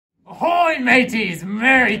Ahoy, mateys!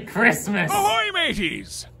 Merry Christmas! Ahoy,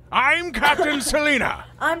 mateys! I'm Captain Selena.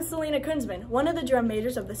 I'm Selena Kunzman, one of the drum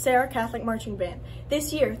majors of the Sarah Catholic Marching Band.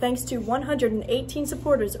 This year, thanks to 118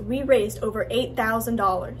 supporters, we raised over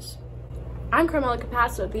 $8,000. I'm Carmela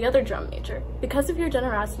Capasso, the other drum major. Because of your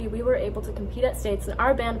generosity, we were able to compete at states, and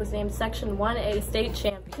our band was named Section 1A State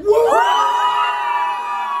Champion.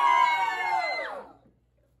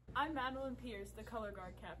 I'm Madeline Pierce, the Color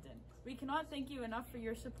Guard Captain. We cannot thank you enough for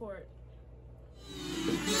your support.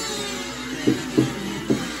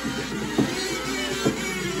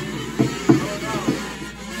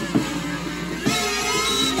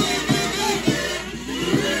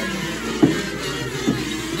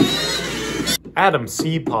 Adam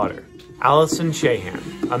C. Potter, Allison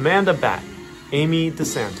Shahan, Amanda Batt, Amy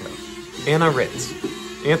DeSanto, Anna Ritz,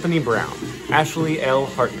 Anthony Brown, Ashley L.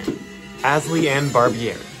 Hartman, Asley Ann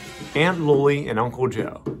Barbieri, Aunt Loli and Uncle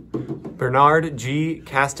Joe, Bernard G.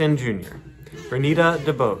 Caston Jr., Renita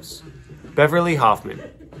DeBose, Beverly Hoffman,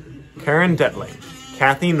 Karen Detling,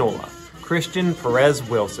 Kathy Nola, Christian Perez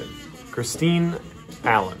Wilson, Christine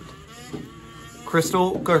Allen,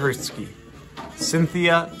 Crystal Kahursky,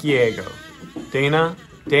 Cynthia Kiego, Dana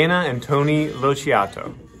and Tony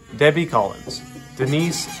Lociato, Debbie Collins,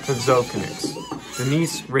 Denise Pazokinix,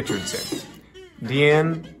 Denise Richardson,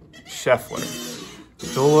 Deanne Scheffler,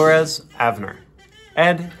 Dolores Avner,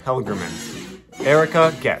 Ed Helgerman,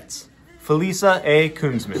 Erica Getz, Felisa A.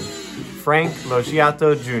 Kunzman, Frank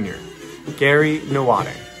Lociato Jr., Gary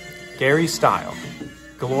Nawade, Gary Stile,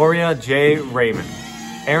 Gloria J. Raymond,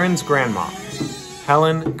 Aaron's grandma,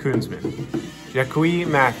 Helen Kunzman, Jacqui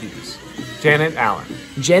Matthews, Janet Allen,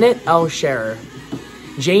 Janet L. Scherer,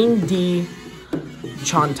 Jane D.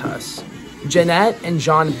 Chantas, Jeanette and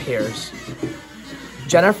John Pierce,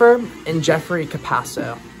 Jennifer and Jeffrey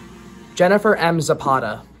Capasso, Jennifer M.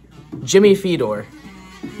 Zapata, Jimmy Fedor,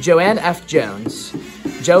 Joanne F. Jones,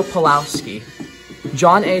 Joe Pulowski,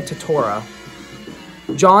 John A. Totora,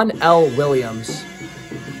 John L. Williams,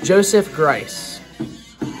 Joseph Grice,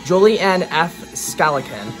 Julie Ann F.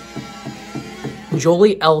 Scalican,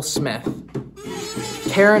 Jolie L. Smith,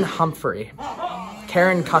 Karen Humphrey,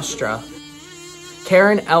 Karen Custra,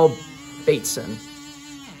 Karen L. Bateson,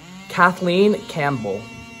 Kathleen Campbell,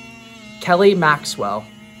 Kelly Maxwell,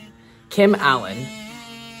 Kim Allen,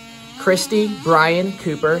 Christy, Brian,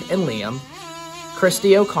 Cooper, and Liam,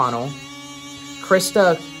 Christy O'Connell,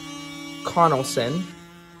 Krista Connelson,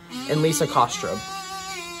 and Lisa Kostrup.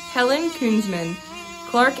 Helen Kunzman,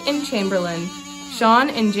 Clark and Chamberlain, Sean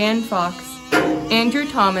and Jan Fox, Andrew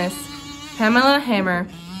Thomas, Pamela Hammer,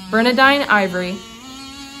 Bernadine Ivory,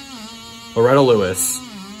 Loretta Lewis,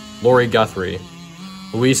 Lori Guthrie,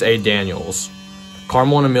 Luis A. Daniels,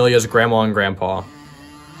 Carmel and Amelia's grandma and grandpa,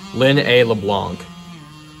 Lynn A. LeBlanc,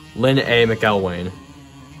 Lynn A. McElwain,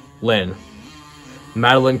 Lynn,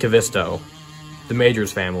 Madeline Cavisto, the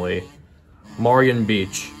Majors family, Marion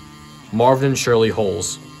Beach, Marvin and Shirley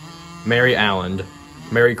Holes, Mary Allen,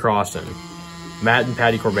 Mary Crossan, Matt and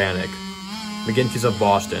Patty Korbanek, McGinty's of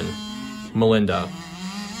Boston, Melinda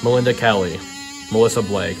Kelly, Melissa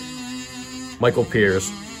Blake, Michael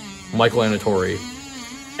Pierce, Michael Anatori,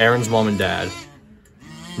 Aaron's mom and dad,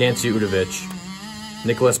 Nancy Udovich,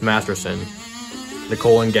 Nicholas Masterson,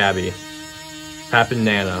 Nicole and Gabby, Pap and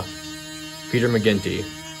Nana, Peter McGinty,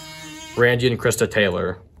 Randy and Krista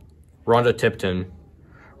Taylor, Rhonda Tipton,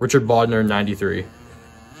 Richard Bodner, 93.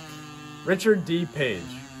 Richard D. Page,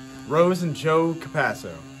 Rose and Joe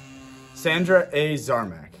Capasso, Sandra A.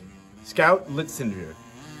 Zarmak, Scout Litzinger,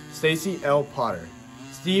 Stacy L. Potter,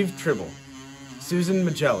 Steve Tribble, Susan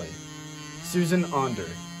Magelli, Susan Onder,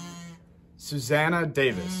 Susanna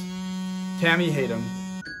Davis, Tammy Hayden,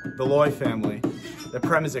 the Loy family, the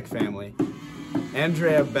Premisic family,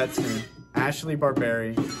 Andrea Betzner, Ashley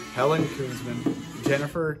Barberi, Helen Kunzman,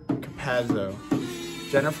 Jennifer Capazzo,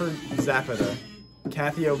 Jennifer Zapata,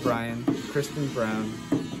 Kathy O'Brien, Kristen Brown,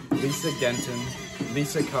 Lisa Genton,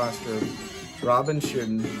 Lisa Koster, Robin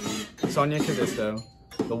Shuden, Sonia Cavisto,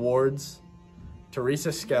 The Wards,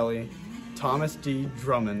 Teresa Skelly, Thomas D.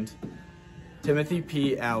 Drummond, Timothy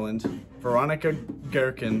P. Allen, Veronica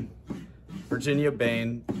Gherkin, Virginia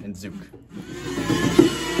Bain, and Zook.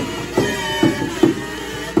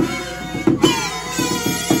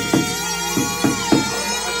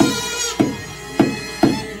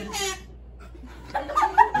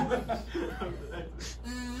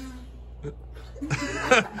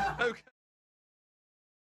 Okay.